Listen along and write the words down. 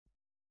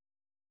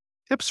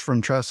Tips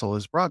from Trestle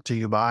is brought to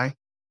you by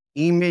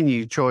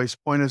E-Menu Choice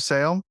Point of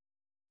Sale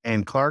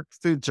and Clark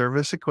Food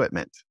Service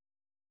Equipment.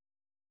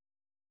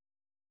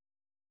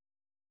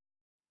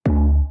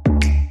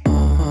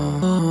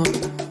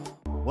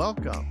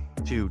 Welcome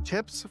to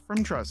Tips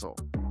from Trestle,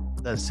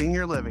 the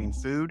Senior Living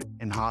Food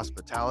and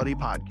Hospitality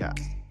Podcast.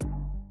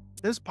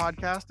 This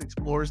podcast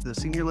explores the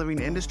senior living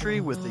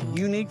industry with a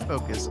unique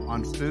focus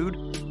on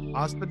food,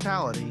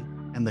 hospitality,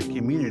 and the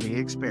community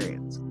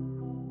experience.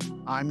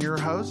 I'm your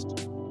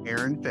host,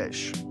 Aaron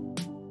Fish.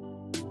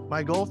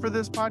 My goal for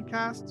this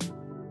podcast: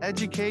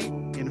 educate,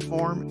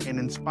 inform, and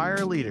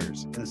inspire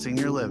leaders in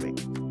senior living.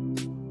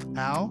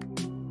 How?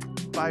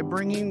 By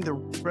bringing the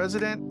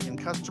resident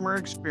and customer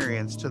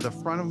experience to the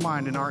front of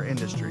mind in our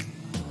industry.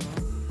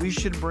 We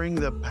should bring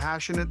the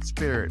passionate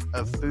spirit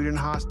of food and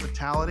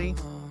hospitality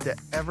to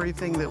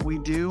everything that we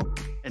do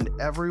and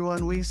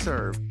everyone we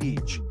serve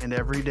each and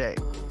every day.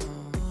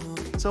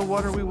 So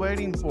what are we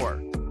waiting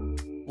for?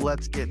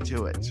 Let's get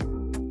to it.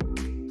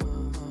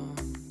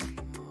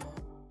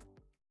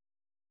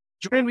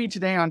 Joining me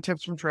today on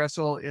Tips from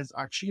Trestle is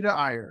Akshita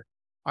Iyer.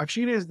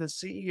 Akshita is the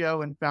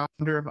CEO and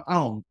founder of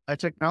Ome, a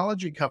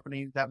technology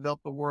company that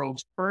built the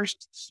world's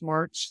first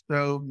smart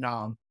stove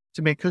knob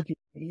to make cooking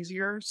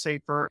easier,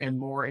 safer, and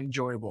more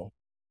enjoyable.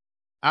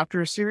 After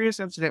a serious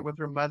incident with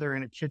her mother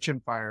in a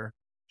kitchen fire,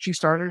 she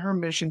started her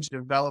mission to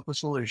develop a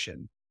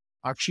solution.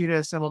 Akshita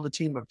assembled a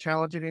team of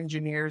talented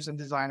engineers and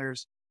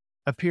designers,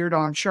 appeared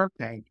on Shark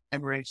Tank,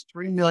 and raised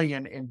 $3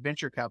 million in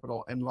venture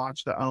capital and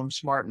launched the Ome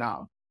Smart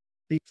Knob,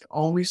 the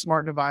only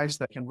smart device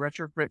that can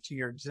retrofit to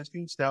your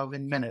existing stove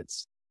in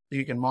minutes, so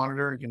you can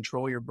monitor and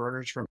control your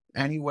burners from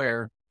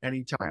anywhere,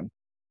 anytime.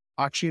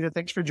 Akshita,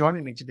 thanks for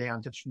joining me today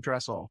on Tips from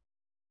Trestle.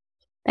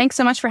 Thanks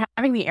so much for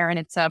having me, Aaron.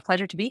 It's a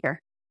pleasure to be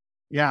here.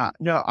 Yeah,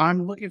 no,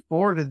 I'm looking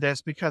forward to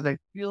this because I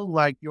feel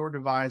like your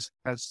device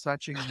has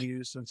such a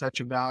use and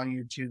such a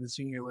value to the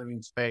senior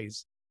living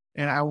space.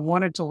 And I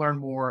wanted to learn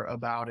more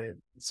about it.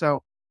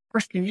 So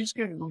first, can you just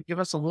give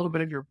us a little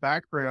bit of your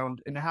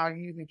background and how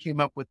you even came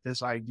up with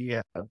this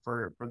idea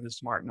for the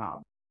smart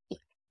knob?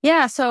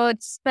 Yeah, so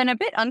it's been a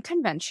bit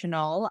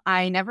unconventional.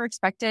 I never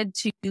expected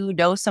to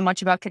know so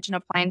much about kitchen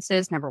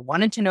appliances, never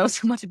wanted to know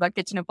so much about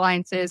kitchen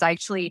appliances. I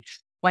actually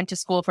went to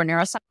school for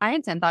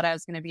neuroscience and thought I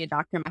was going to be a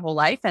doctor my whole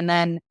life. And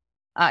then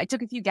I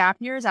took a few gap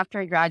years after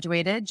I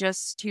graduated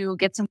just to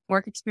get some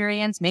work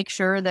experience, make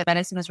sure that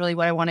medicine was really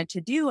what I wanted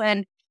to do.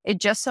 And it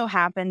just so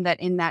happened that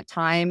in that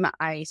time,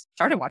 I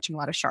started watching a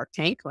lot of Shark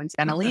Tank,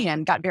 coincidentally,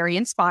 and got very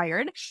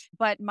inspired.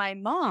 But my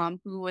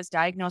mom, who was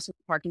diagnosed with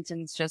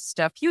Parkinson's just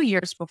a few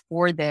years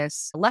before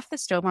this, left the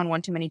stove on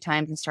one too many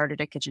times and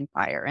started a kitchen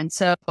fire. And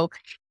so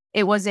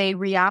it was a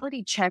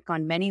reality check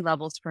on many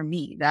levels for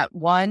me that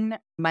one,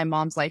 my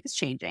mom's life is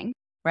changing,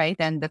 right?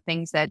 And the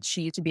things that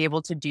she used to be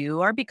able to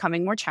do are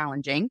becoming more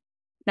challenging.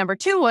 Number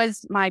two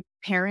was my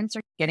parents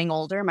are getting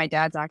older. My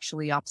dad's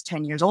actually almost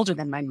 10 years older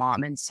than my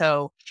mom. And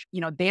so,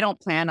 they don't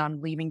plan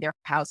on leaving their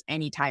house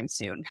anytime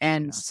soon.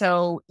 And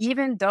so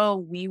even though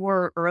we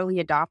were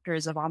early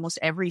adopters of almost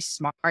every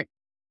smart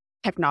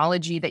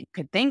technology that you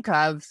could think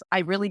of, I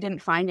really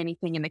didn't find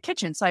anything in the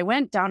kitchen. So I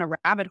went down a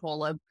rabbit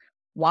hole of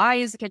why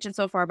is the kitchen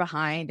so far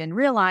behind, and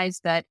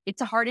realized that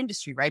it's a hard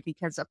industry, right?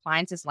 Because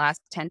appliances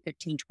last 10,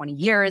 15, 20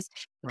 years.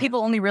 Right.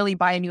 People only really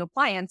buy a new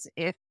appliance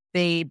if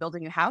they build a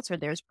new house or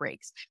there's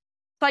breaks.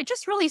 So I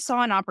just really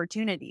saw an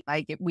opportunity.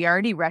 Like we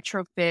already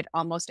retrofit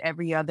almost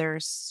every other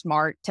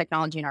smart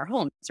technology in our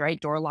homes, right?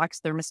 Door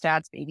locks,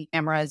 thermostats, baby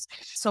cameras.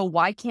 So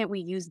why can't we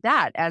use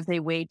that as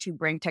a way to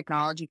bring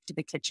technology to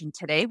the kitchen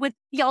today with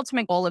the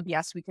ultimate goal of,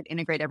 yes, we could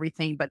integrate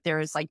everything, but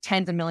there's like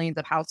tens of millions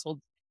of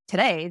households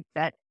today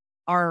that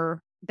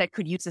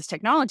could use this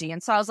technology.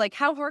 And so I was like,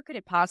 how hard could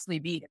it possibly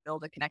be to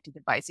build a connected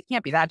device? It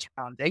can't be that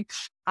challenging.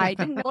 I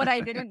didn't know what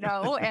I didn't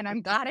know. And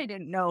I'm glad I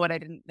didn't know what I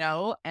didn't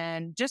know.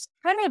 And just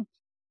kind of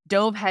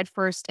dove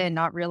headfirst in,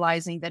 not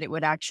realizing that it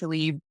would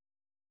actually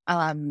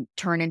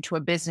turn into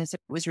a business.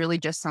 It was really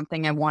just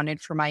something I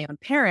wanted for my own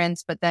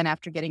parents. But then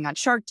after getting on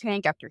Shark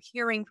Tank, after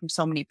hearing from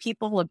so many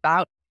people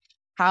about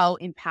how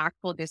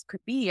impactful this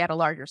could be at a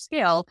larger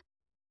scale,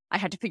 I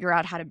had to figure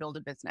out how to build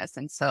a business.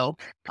 And so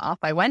off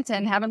I went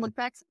and haven't looked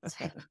back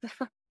since.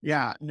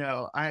 Yeah,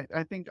 no,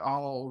 I think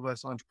all of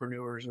us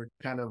entrepreneurs are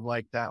kind of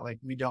like that. Like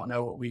we don't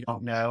know what we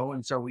don't know.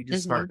 And so we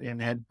just start in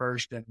head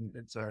first, and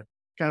it's a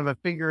kind of a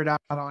figure it out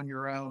on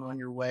your own, on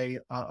your way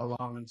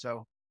along. And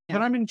so,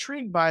 but I'm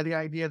intrigued by the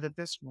idea that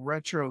this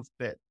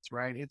retrofits,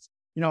 right? It's,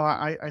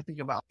 I think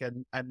about like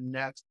a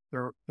Nest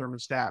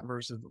thermostat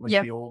versus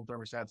like the old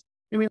thermostats.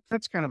 I mean,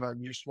 that's kind of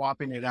you're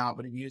swapping it out,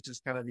 but it uses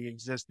kind of the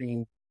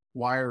existing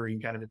wiring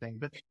kind of a thing.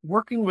 But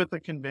working with a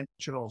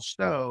conventional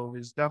stove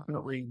is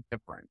definitely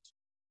different.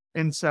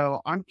 And so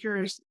I'm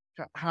curious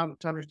how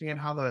to understand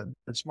how the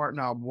smart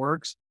knob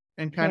works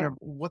and kind of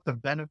what the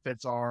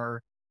benefits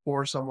are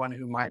for someone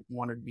who might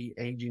want to be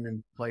aging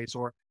in place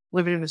or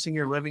living in a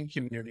senior living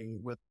community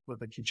with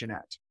a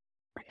kitchenette.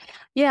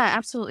 Yeah,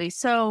 absolutely.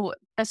 So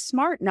a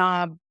smart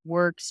knob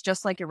works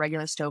just like a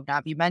regular stove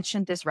knob. You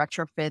mentioned this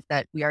retrofit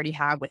that we already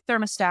have with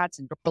thermostats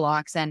and door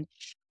locks. And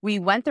we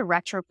went the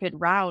retrofit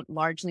route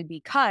largely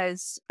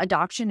because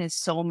adoption is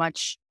so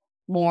much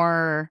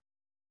more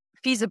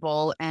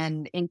feasible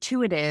and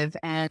intuitive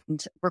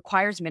and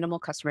requires minimal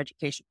customer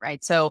education,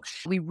 right? So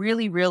we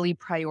really, really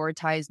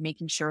prioritize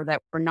making sure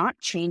that we're not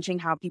changing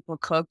how people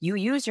cook. You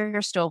use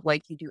your stove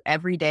like you do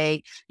every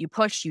day. You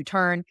push, you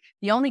turn.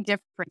 The only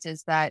difference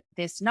is that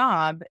this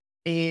knob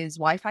is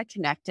Wi-Fi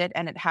connected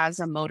and it has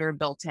a motor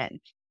built in.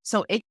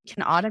 So it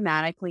can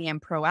automatically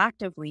and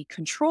proactively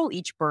control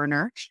each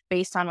burner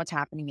based on what's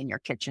happening in your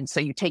kitchen. So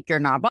you take your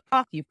knob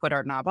off, you put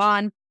our knob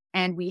on,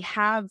 and we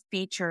have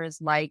features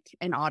like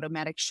an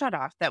automatic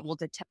shutoff that will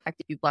detect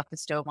if you've left the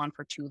stove on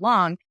for too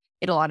long,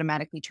 it'll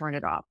automatically turn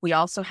it off. We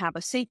also have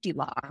a safety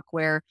lock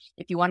where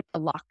if you want to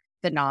lock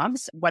the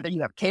knobs, whether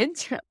you have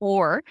kids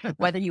or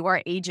whether you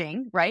are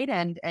aging, right?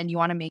 And you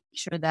want to make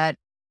sure that,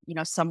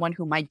 someone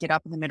who might get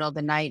up in the middle of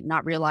the night,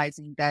 not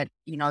realizing that,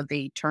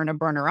 they turn a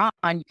burner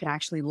on, you can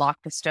actually lock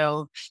the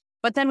stove.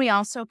 But then we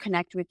also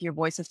connect with your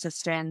voice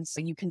assistants.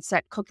 So you can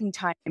set cooking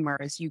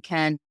timers. You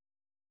can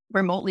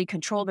remotely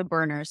control the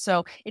burner.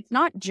 So it's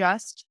not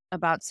just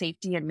about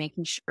safety and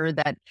making sure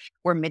that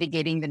we're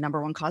mitigating the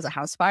number one cause of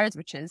house fires,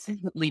 which is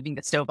leaving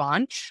the stove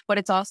on, but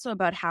it's also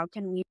about how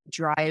can we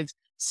drive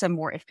some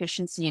more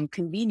efficiency and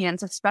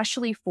convenience,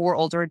 especially for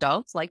older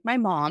adults like my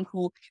mom,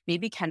 who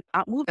maybe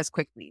cannot move as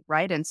quickly,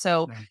 right? And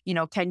so,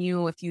 can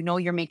you, if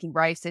you're making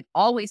rice, it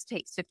always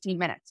takes 15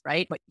 minutes,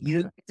 right? But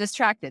you get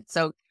distracted.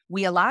 So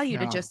we allow you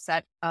to just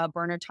set a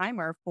burner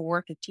timer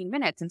for 15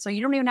 minutes. And so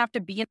you don't even have to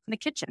be in the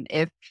kitchen.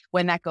 If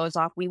when that goes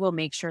off, we will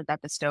make sure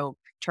that the stove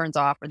turns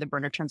off or the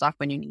burner turns off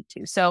when you need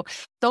to. So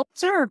those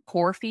are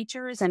core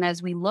features. And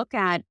as we look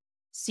at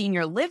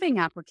senior living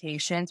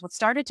applications, what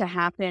started to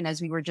happen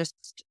as we were just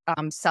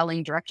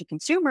selling direct to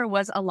consumer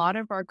was a lot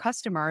of our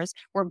customers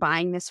were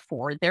buying this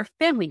for their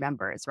family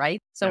members, right?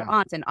 So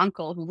aunt and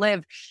uncle who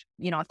live,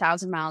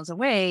 1,000 miles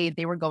away,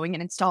 they were going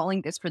and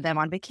installing this for them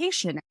on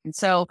vacation. And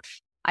so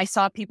I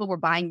saw people were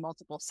buying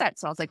multiple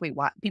sets. So I was like, wait,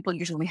 what? People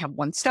usually have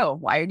one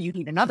stove. Why do you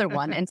need another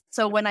one? And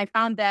so when I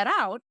found that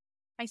out,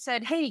 I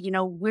said, hey,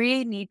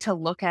 we need to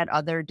look at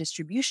other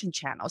distribution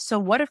channels. So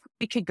what if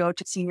we could go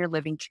to senior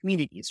living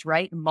communities,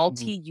 right?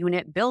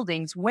 Multi-unit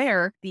buildings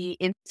where the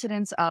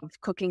incidence of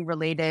cooking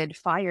related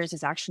fires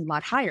is actually a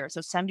lot higher.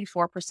 So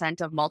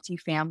 74% of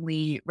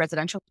multifamily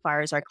residential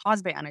fires are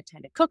caused by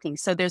unattended cooking.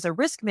 So there's a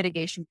risk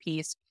mitigation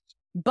piece.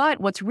 But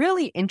what's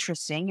really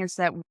interesting is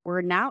that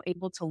we're now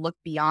able to look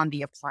beyond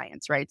the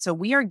appliance, right? So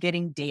we are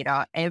getting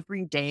data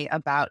every day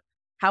about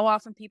how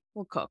often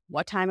people cook,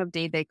 what time of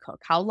day they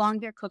cook, how long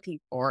they're cooking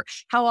for,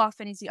 how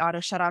often is the auto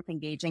shut off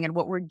engaging. And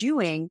what we're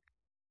doing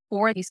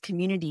for these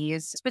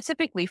communities,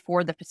 specifically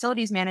for the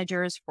facilities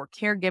managers, for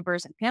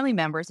caregivers and family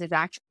members, is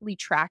actually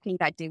tracking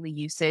that daily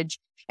usage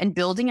and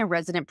building a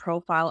resident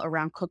profile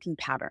around cooking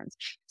patterns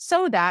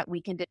so that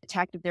we can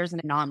detect if there's an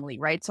anomaly,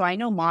 right? So I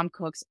know mom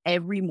cooks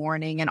every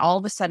morning and all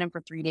of a sudden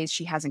for 3 days,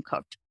 she hasn't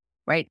cooked,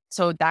 right?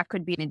 So that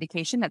could be an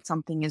indication that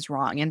something is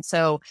wrong. And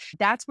so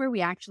that's where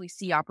we actually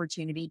see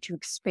opportunity to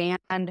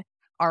expand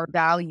our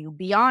value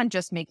beyond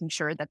just making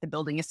sure that the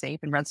building is safe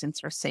and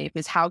residents are safe,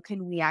 is how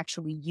can we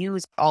actually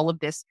use all of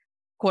this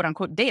quote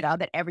unquote data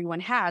that everyone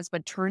has,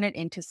 but turn it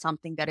into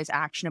something that is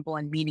actionable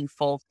and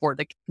meaningful for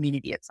the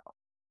community itself.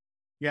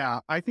 Yeah,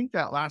 I think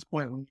that last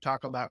point, when we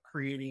talk about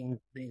creating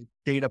the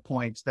data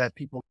points that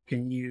people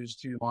can use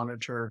to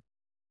monitor,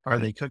 are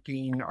they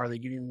cooking? Are they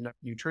getting enough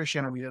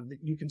nutrition? I mean,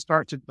 you can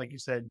start to, like you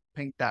said,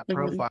 paint that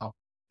profile.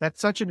 That's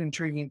such an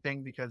intriguing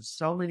thing because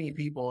so many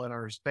people in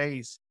our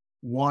space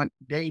want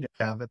data,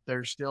 but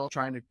they're still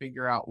trying to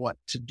figure out what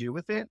to do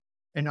with it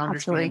and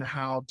understand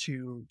how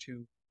to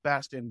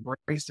best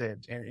embrace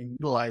it and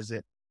utilize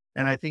it.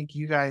 And I think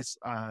you guys,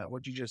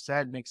 what you just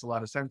said makes a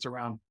lot of sense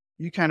around,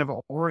 you kind of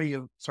already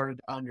have started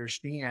to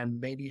understand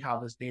maybe how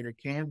this data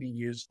can be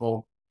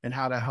useful and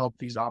how to help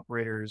these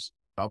operators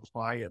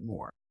apply it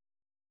more.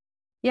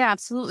 Yeah,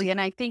 absolutely.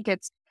 And I think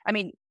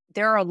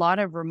there are a lot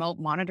of remote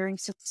monitoring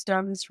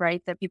systems,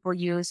 right, that people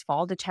use,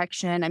 fall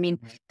detection. I mean,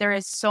 there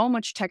is so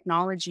much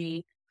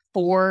technology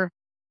for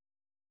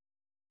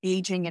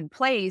aging in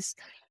place,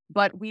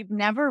 but we've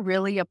never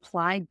really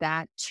applied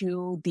that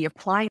to the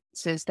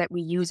appliances that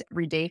we use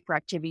every day for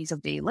activities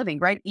of daily living,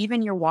 right?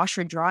 Even your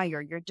washer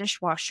dryer, your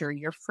dishwasher,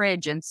 your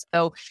fridge. And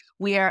so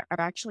we are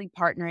actually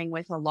partnering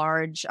with a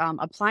large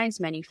appliance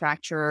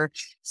manufacturer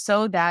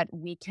so that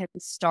we can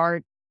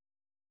start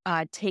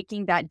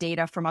taking that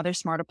data from other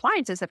smart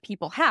appliances that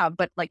people have.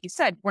 But like you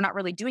said, we're not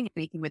really doing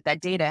anything with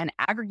that data and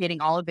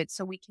aggregating all of it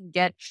so we can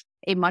get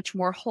a much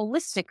more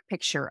holistic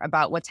picture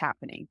about what's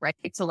happening, right?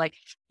 So like,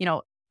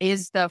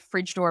 is the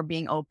fridge door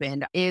being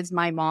opened? Is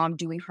my mom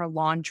doing her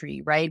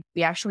laundry, right?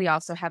 We actually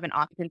also have an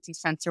occupancy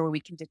sensor where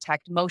we can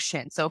detect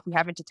motion. So if we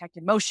haven't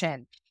detected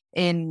motion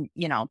in,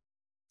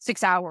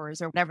 6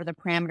 hours or whatever the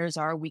parameters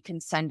are, we can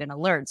send an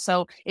alert.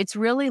 So it's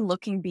really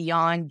looking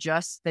beyond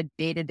just the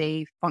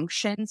day-to-day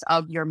functions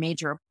of your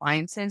major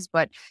appliances,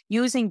 but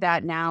using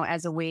that now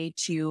as a way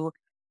to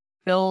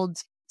build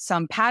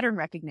some pattern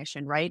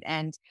recognition, right?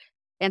 And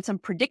and some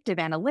predictive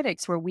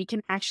analytics where we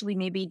can actually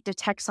maybe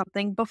detect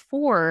something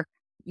before,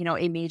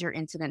 a major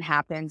incident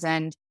happens,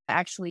 and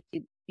actually,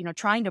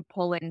 trying to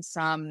pull in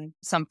some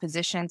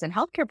physicians and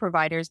healthcare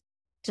providers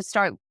to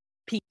start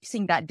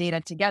piecing that data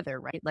together,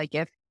 right? Like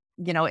if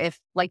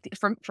like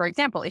for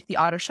example, if the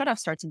auto shutoff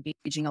starts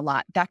engaging a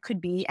lot, that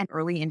could be an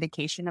early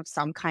indication of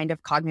some kind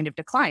of cognitive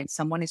decline.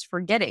 Someone is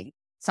forgetting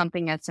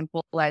something as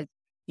simple as,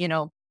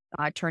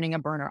 turning a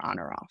burner on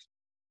or off.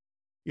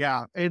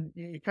 Yeah,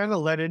 it kind of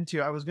led into,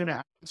 I was going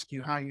to ask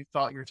you how you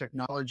thought your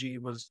technology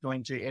was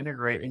going to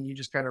integrate, and you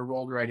just kind of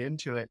rolled right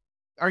into it.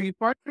 Are you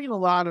finding a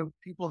lot of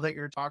people that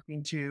you're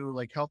talking to,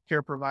 like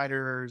healthcare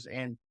providers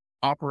and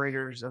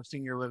operators of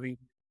senior living?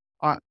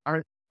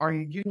 Are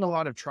you getting a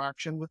lot of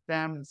traction with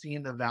them and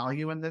seeing the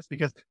value in this?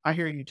 Because I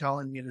hear you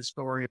telling me the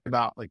story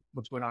about like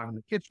what's going on in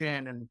the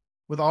kitchen and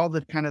with all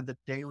the kind of the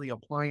daily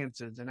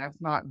appliances, and that's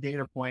not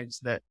data points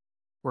that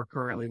we're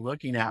currently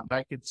looking at, but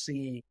I could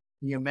see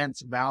the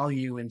immense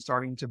value in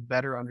starting to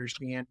better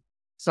understand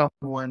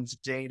someone's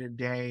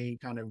day-to-day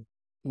kind of,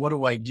 what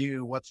do I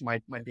do? What's my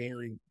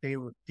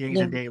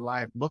day-to-day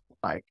life look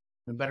like?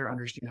 And better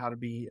understand how to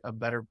be a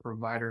better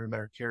provider and a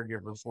better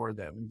caregiver for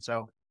them. And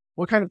so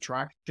what kind of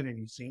traction have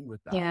you seen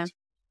with that? Yeah.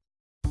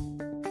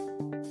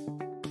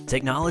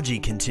 Technology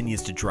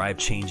continues to drive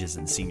changes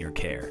in senior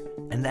care,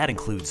 and that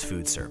includes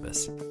food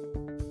service.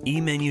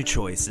 eMenu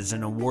Choice is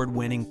an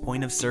award-winning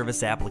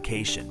point-of-service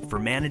application for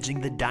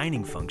managing the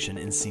dining function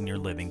in senior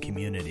living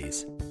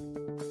communities.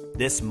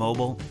 This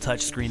mobile,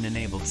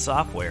 touchscreen-enabled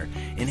software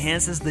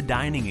enhances the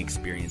dining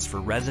experience for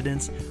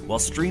residents while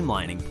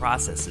streamlining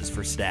processes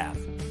for staff.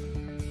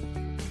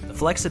 The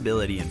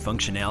flexibility and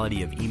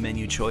functionality of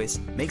eMenu Choice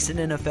makes it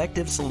an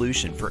effective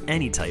solution for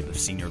any type of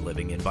senior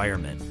living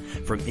environment,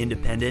 from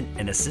independent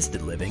and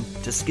assisted living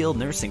to skilled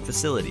nursing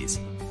facilities.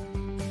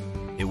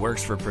 It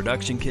works for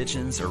production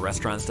kitchens or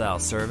restaurant-style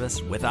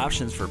service with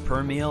options for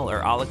per meal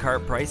or a la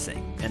carte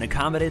pricing, and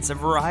accommodates a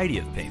variety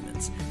of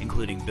payments,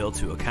 including bill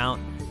to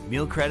account,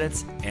 meal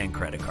credits, and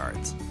credit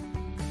cards.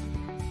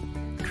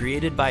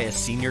 Created by a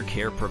senior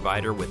care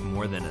provider with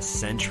more than a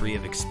century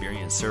of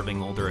experience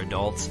serving older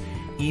adults,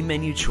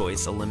 eMenu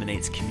Choice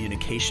eliminates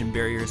communication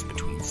barriers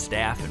between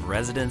staff and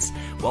residents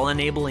while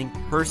enabling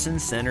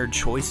person-centered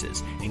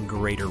choices and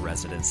greater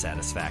resident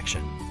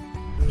satisfaction.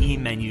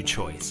 eMenu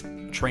Choice,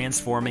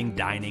 transforming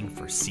dining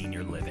for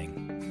senior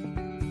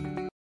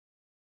living.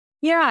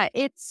 Yeah,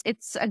 it's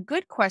a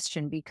good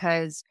question,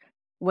 because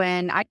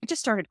when I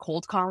just started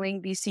cold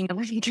calling these senior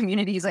living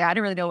communities, like I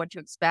didn't really know what to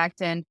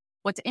expect. And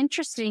what's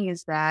interesting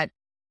is that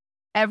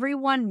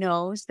everyone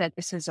knows that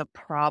this is a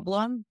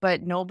problem,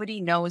 but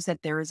nobody knows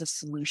that there is a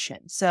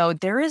solution. So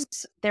there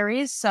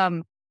is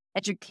some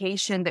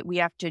education that we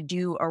have to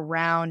do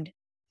around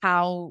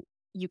how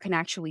you can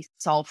actually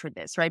solve for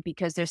this, right?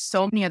 Because there's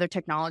so many other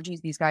technologies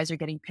these guys are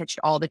getting pitched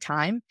all the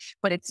time,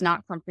 but it's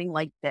not something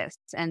like this.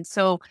 And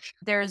so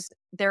there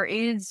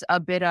is a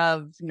bit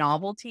of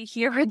novelty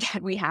here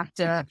that we have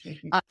to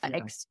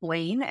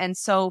explain. And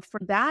so for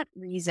that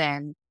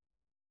reason,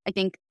 I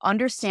think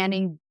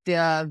understanding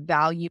the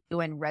value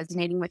and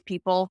resonating with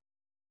people,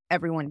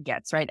 everyone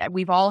gets, right?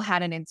 We've all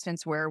had an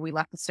instance where we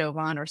left the stove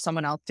on or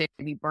someone else did,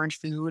 we burned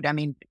food. I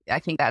mean, I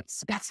think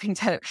that's things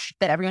that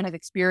everyone has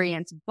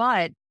experienced,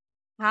 but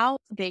how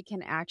they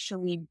can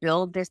actually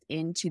build this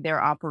into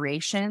their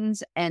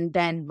operations and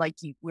then, like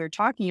we're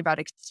talking about,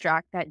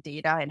 extract that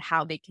data and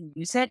how they can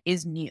use it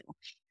is new.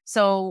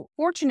 So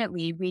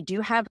fortunately, we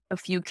do have a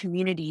few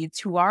communities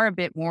who are a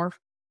bit more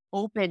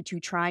open to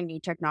trying new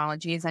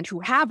technologies and who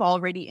have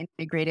already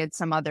integrated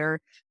some other,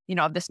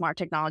 of the smart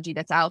technology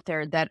that's out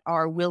there that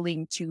are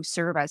willing to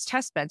serve as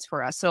test beds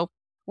for us. So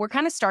we're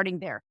kind of starting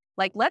there.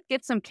 Like, let's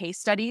get some case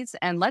studies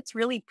and let's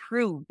really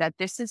prove that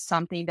this is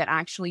something that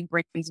actually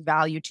brings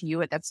value to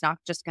you. That's not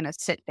just going to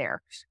sit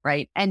there,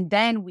 right? And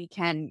then we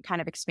can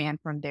kind of expand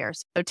from there.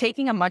 So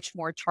taking a much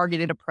more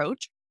targeted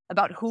approach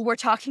about who we're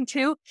talking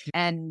to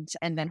and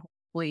then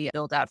hopefully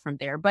build out from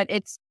there. But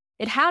it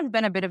has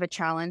been a bit of a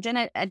challenge. And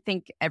I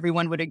think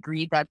everyone would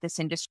agree that this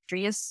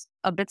industry is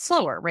a bit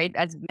slower, right?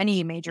 As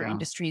many major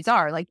industries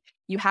are. Like,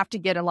 you have to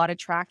get a lot of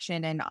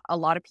traction and a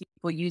lot of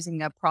people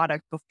using a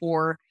product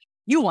before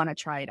you want to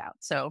try it out.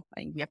 So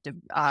I think we have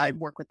to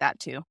work with that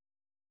too.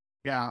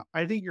 Yeah,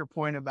 I think your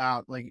point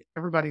about like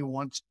everybody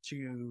wants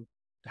to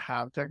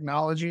have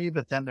technology,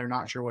 but then they're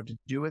not sure what to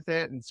do with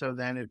it. And so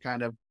then it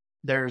kind of,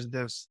 there's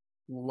this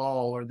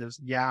lull or this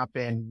gap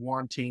in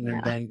wanting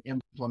and then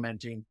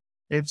implementing.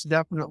 It's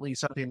definitely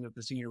something that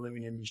the senior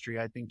living industry,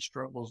 I think,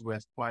 struggles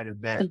with quite a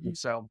bit. And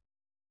so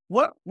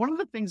one of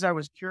the things I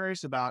was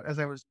curious about as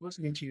I was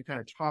listening to you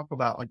kind of talk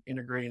about like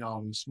integrating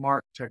all these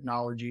smart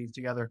technologies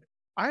together,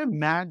 I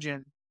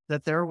imagine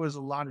that there was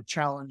a lot of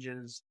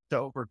challenges to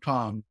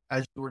overcome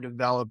as you were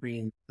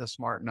developing the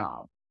smart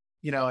knob.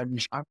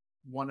 And I'm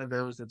one of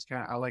those that's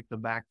I like the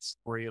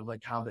backstory of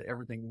like how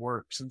everything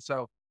works. And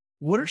so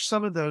what are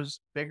some of those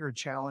bigger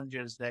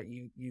challenges that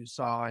you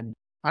saw, and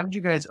how did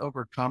you guys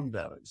overcome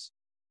those?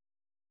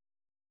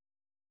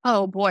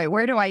 Oh boy,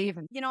 where do I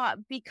even,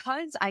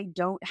 because I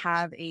don't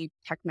have a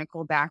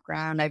technical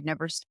background, I've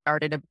never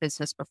started a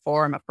business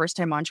before. I'm a first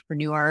time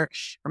entrepreneur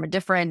from a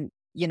different,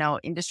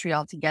 industry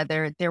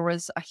altogether. There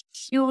was a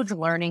huge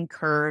learning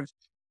curve.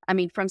 I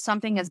mean, from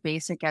something as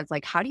basic as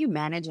like, how do you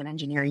manage an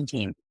engineering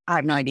team? I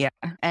have no idea.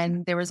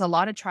 And there was a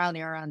lot of trial and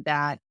error on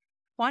that.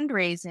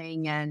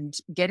 Fundraising and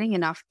getting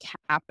enough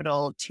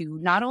capital to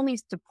not only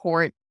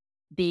support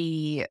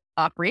the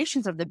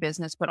operations of the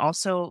business, but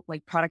also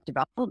like product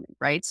development,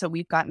 right? So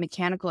we've got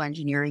mechanical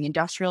engineering,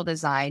 industrial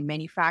design,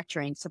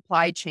 manufacturing,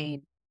 supply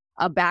chain,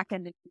 a back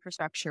end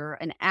infrastructure,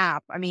 an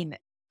app. I mean,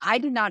 I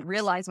did not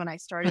realize when I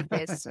started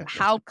this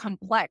how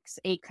complex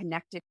a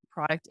connected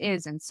product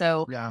is. And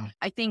so Yeah.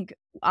 I think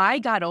I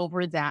got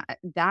over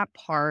that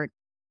part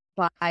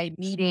by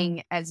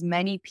meeting as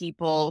many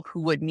people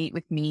who would meet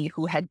with me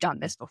who had done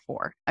this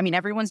before. I mean,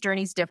 everyone's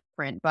journey is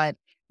different, but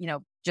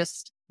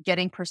just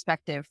getting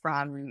perspective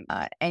from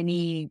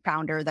any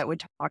founder that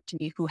would talk to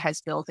me who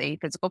has built a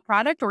physical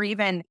product or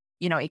even,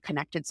 a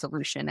connected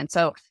solution. And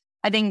so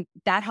I think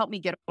that helped me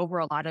get over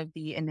a lot of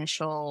the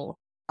initial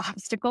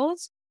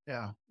obstacles.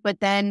 Yeah.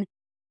 But then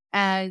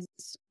as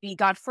we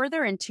got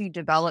further into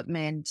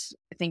development,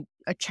 I think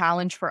a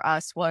challenge for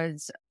us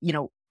was,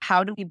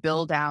 how do we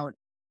build out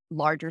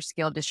larger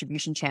scale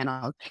distribution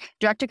channels?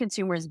 Direct to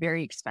consumer is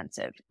very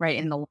expensive, right?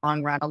 In the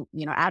long run,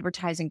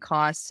 advertising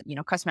costs,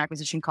 customer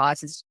acquisition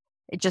costs,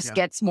 it just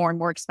gets more and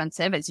more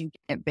expensive as you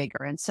get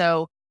bigger. And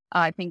so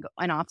I think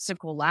an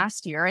obstacle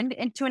last year,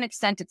 and to an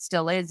extent it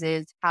still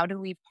is how do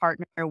we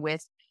partner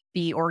with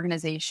the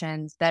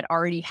organizations that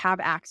already have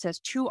access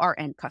to our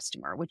end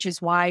customer, which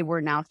is why we're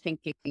now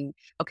thinking,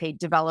 okay,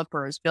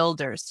 developers,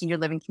 builders, senior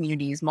living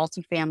communities,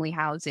 multifamily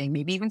housing,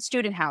 maybe even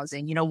student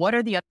housing, what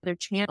are the other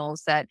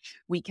channels that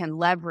we can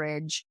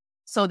leverage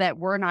so that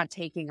we're not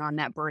taking on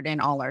that burden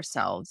all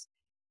ourselves?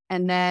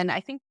 And then I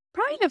think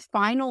probably the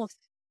final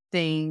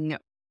thing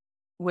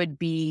would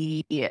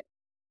be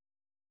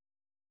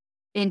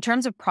in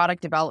terms of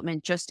product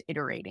development, just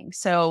iterating.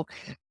 So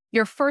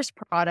your first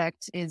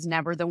product is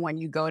never the one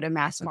you go to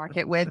mass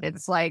market with.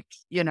 It's like,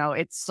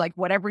 it's like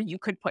whatever you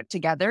could put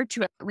together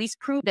to at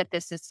least prove that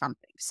this is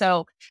something.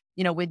 So,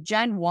 with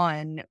Gen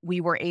 1, we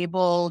were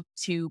able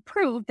to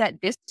prove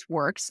that this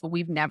works.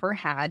 We've never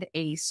had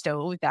a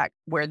stove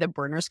where the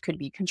burners could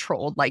be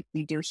controlled like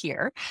we do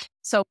here.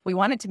 So we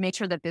wanted to make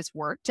sure that this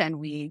worked, and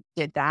we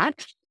did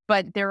that.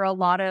 But there are a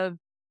lot of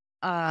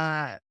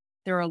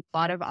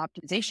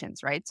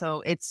optimizations, right?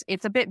 So it's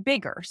a bit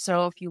bigger.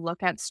 So if you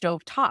look at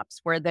stove tops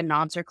where the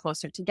knobs are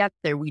closer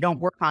together, we don't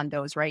work on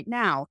those right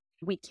now.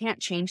 We can't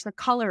change the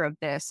color of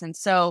this. And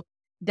so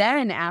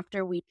then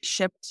after we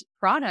shipped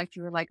product,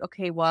 you were like,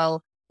 okay,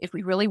 well, if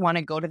we really want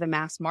to go to the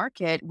mass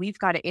market, we've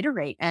got to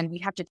iterate, and we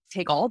have to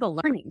take all the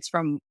learnings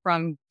from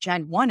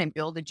Gen 1 and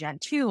build a Gen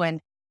 2. And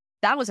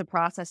that was a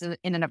process in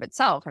and of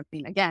itself. I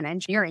mean, again,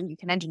 engineering, you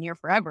can engineer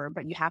forever,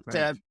 but you have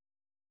to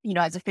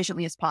as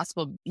efficiently as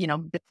possible,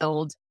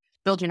 build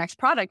your next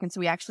product. And so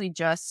we actually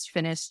just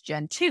finished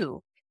Gen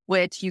 2,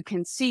 which you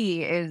can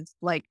see is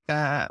like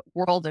a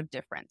world of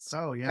difference.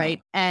 Oh, yeah. Right.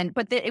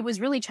 But it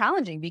was really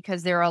challenging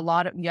because there are a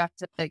lot of, you have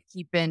to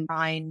keep in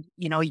mind,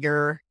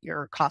 your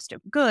cost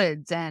of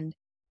goods and,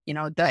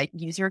 the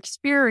user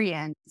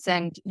experience.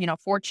 And,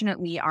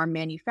 fortunately, our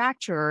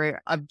manufacturer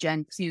of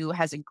Gen 2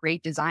 has a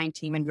great design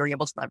team, and we were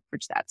able to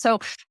leverage that. So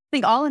I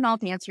think all in all,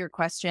 to answer your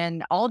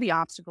question, all the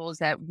obstacles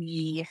that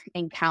we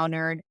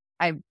encountered,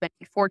 I've been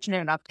fortunate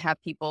enough to have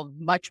people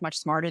much, much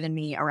smarter than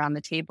me around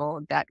the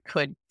table that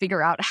could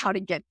figure out how to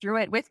get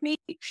through it with me.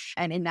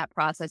 And in that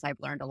process,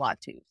 I've learned a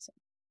lot too. So.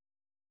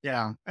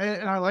 Yeah.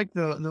 And I like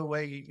the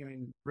way,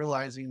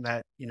 realizing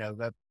that,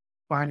 that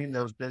finding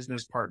those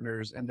business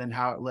partners and then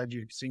how it led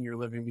you to senior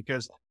living,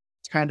 because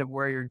it's kind of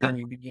where your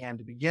journey began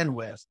to begin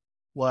with,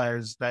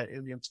 was that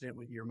incident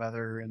with your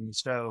mother and the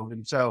stove.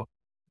 And so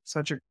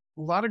such a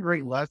lot of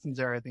great lessons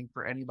there, I think,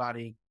 for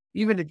anybody,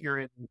 even if you're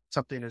in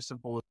something as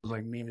simple as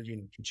like managing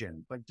a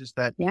kitchen, like just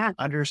that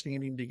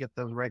understanding to get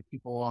those right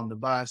people on the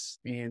bus.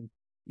 And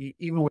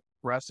even with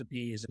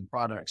recipes and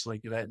products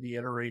like that, the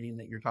iterating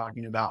that you're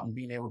talking about and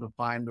being able to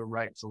find the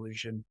right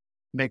solution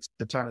makes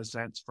a ton of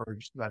sense for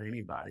just about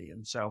anybody.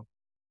 And so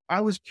I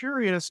was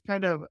curious,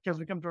 kind of, because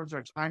we come towards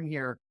our time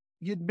here,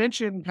 you'd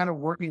mentioned kind of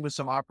working with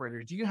some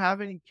operators. Do you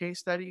have any case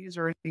studies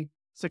or any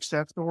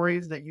success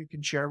stories that you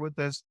can share with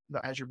us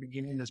as you're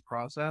beginning this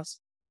process?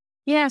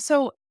 Yeah.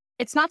 So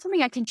it's not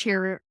something I can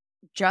share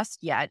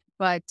just yet,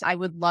 but I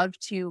would love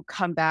to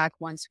come back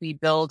once we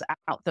build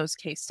out those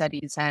case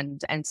studies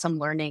and some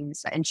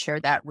learnings and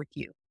share that with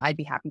you. I'd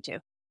be happy to.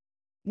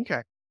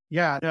 Okay.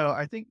 Yeah, no,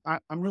 I think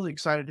I'm really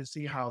excited to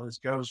see how this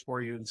goes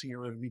for you in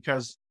senior living,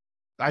 because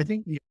I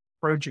think the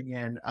approach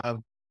again of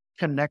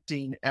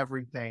connecting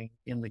everything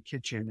in the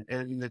kitchen,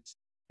 and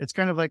it's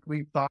kind of like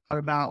we've thought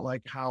about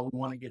like how we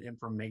want to get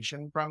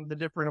information from the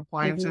different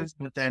appliances,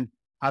 but then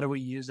how do we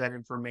use that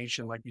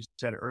information, like you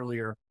said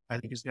earlier, I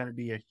think is going to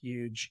be a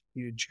huge,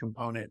 huge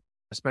component,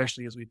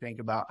 especially as we think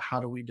about how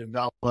do we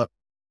develop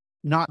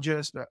not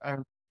just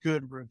a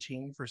good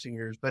routine for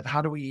seniors, but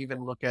how do we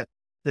even look at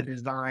the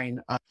design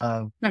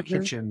of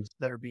kitchens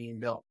that are being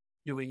built?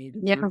 Do we need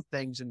to do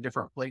things in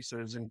different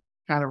places and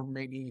kind of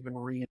maybe even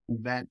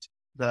reinvent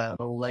the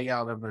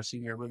layout of a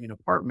senior living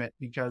apartment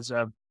because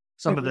of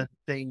some of the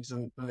things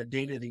and the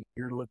data that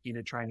you're looking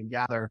at trying to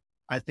gather?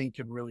 I think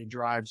could really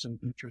drive some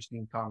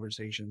interesting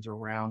conversations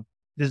around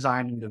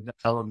design and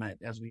development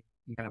as we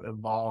kind of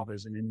evolve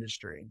as an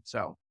industry.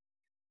 So,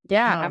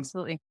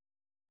 absolutely.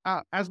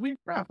 As we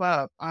wrap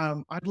up,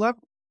 I'd love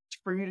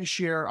for you to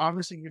share.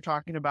 Obviously, you're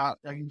talking about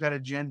you've got a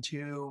Gen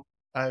 2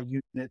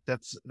 unit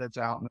that's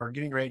out and are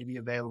getting ready to be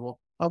available.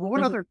 But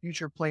what other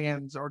future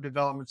plans or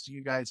developments do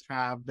you guys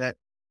have that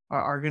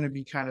are going to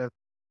be kind of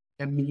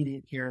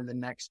immediate here in the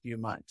next few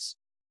months?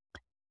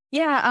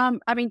 Yeah,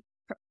 I mean,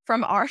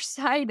 from our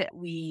side,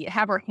 we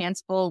have our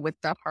hands full with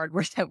the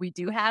hardware that we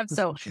do have.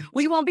 So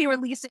we won't be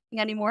releasing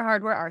any more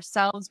hardware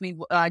ourselves.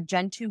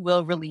 Gen 2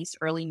 will release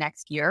early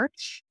next year.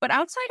 But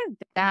outside of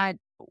that,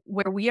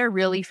 where we are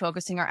really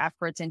focusing our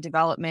efforts in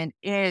development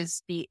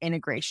is the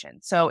integration.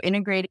 So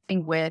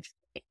integrating with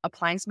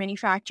appliance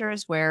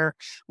manufacturers where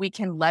we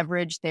can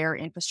leverage their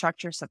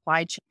infrastructure,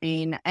 supply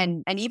chain,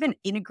 and even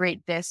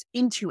integrate this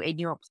into a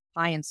new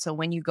appliance. So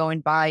when you go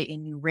and buy a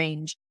new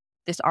range,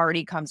 this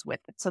already comes with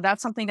it. So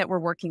that's something that we're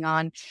working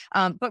on.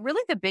 But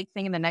really the big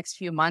thing in the next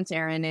few months,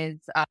 Aaron, is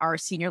our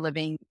senior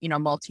living,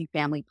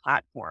 multifamily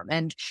platform.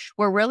 And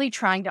we're really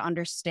trying to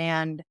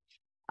understand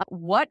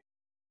what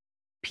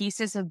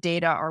pieces of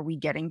data are we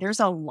getting? There's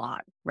a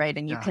lot, right?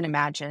 And you can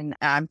imagine,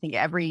 I think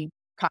every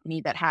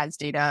company that has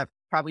data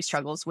probably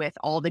struggles with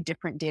all the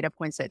different data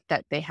points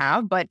that they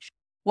have. But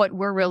what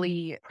we're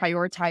really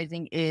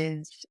prioritizing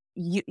is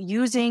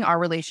using our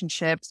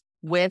relationships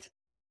with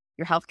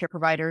your healthcare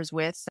providers,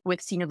 with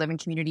senior living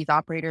communities,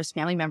 operators,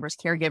 family members,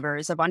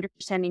 caregivers, of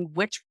understanding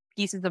which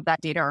pieces of that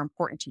data are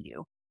important to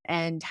you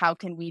and how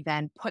can we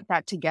then put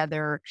that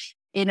together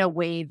in a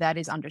way that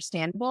is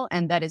understandable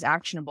and that is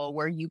actionable,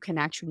 where you can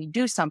actually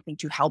do something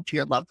to help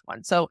your loved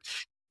one. So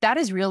that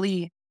is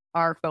really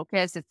our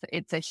focus.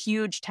 It's a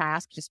huge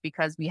task just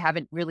because we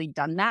haven't really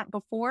done that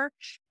before.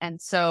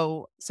 And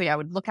so I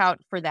would look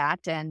out for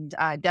that, and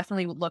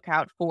definitely look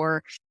out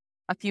for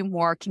a few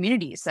more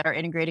communities that are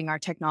integrating our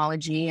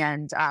technology,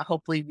 and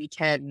hopefully we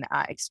can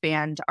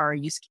expand our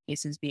use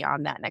cases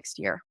beyond that next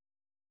year.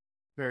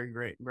 Very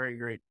great. Very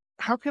great.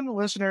 How can the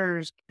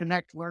listeners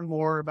connect, learn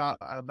more about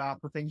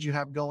the things you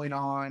have going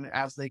on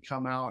as they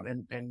come out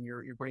and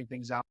you're putting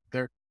things out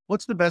there?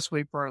 What's the best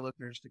way for our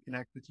listeners to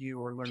connect with you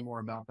or learn more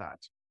about that?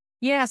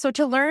 Yeah. So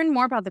to learn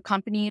more about the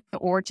company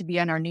or to be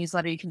on our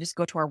newsletter, you can just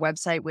go to our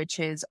website, which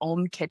is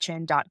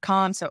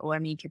omekitchen.com. So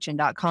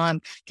omekitchen.com.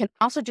 You can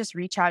also just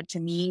reach out to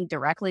me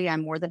directly.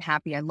 I'm more than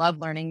happy. I love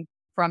learning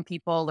from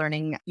people,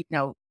 learning,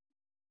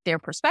 their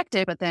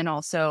perspective, but then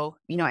also,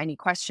 any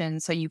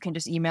questions. So you can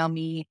just email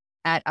me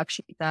at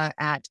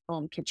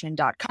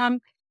akshita@omekitchen.com.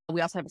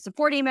 We also have a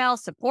support email,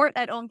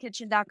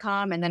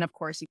 support@omekitchen.com. And then, of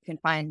course, you can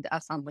find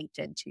us on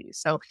LinkedIn too.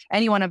 So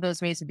any one of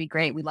those ways would be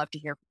great. We'd love to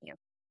hear from you.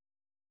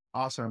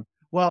 Awesome.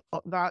 Well,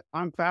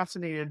 I'm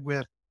fascinated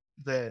with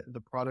the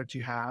product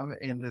you have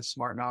and the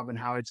smart knob and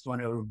how it's going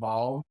to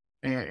evolve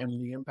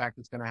and the impact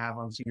it's going to have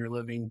on senior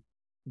living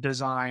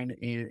design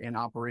and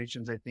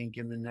operations, I think,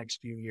 in the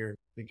next few years,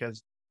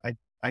 because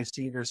I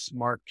see this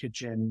smart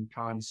kitchen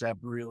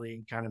concept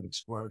really kind of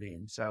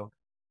exploding. So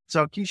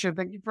Keisha,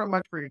 thank you very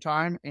much for your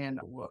time. And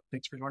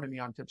thanks for joining me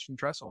on Tips from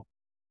Trestle.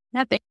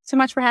 Yeah, thanks so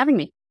much for having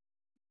me.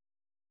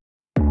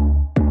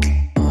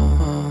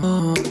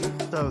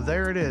 So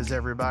there it is,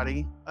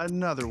 everybody.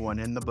 Another one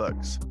in the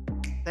books.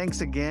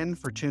 Thanks again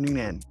for tuning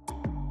in.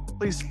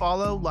 Please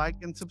follow, like,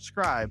 and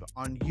subscribe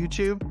on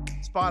YouTube,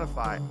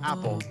 Spotify,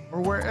 Apple,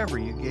 or wherever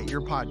you get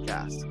your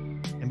podcasts.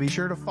 And be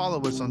sure to follow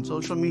us on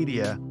social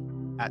media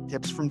at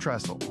Tips from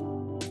Trestle.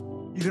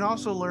 You can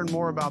also learn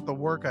more about the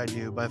work I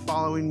do by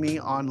following me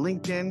on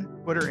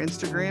LinkedIn, Twitter,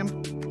 Instagram,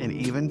 and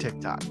even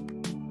TikTok.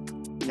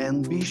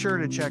 And be sure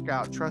to check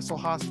out Trestle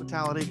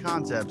Hospitality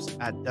Concepts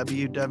at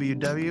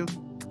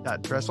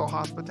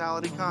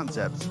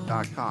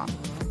www.trestlehospitalityconcepts.com.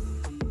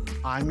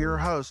 I'm your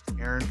host,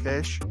 Aaron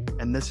Fish,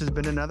 and this has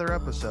been another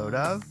episode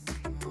of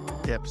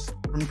Tips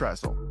from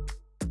Trestle.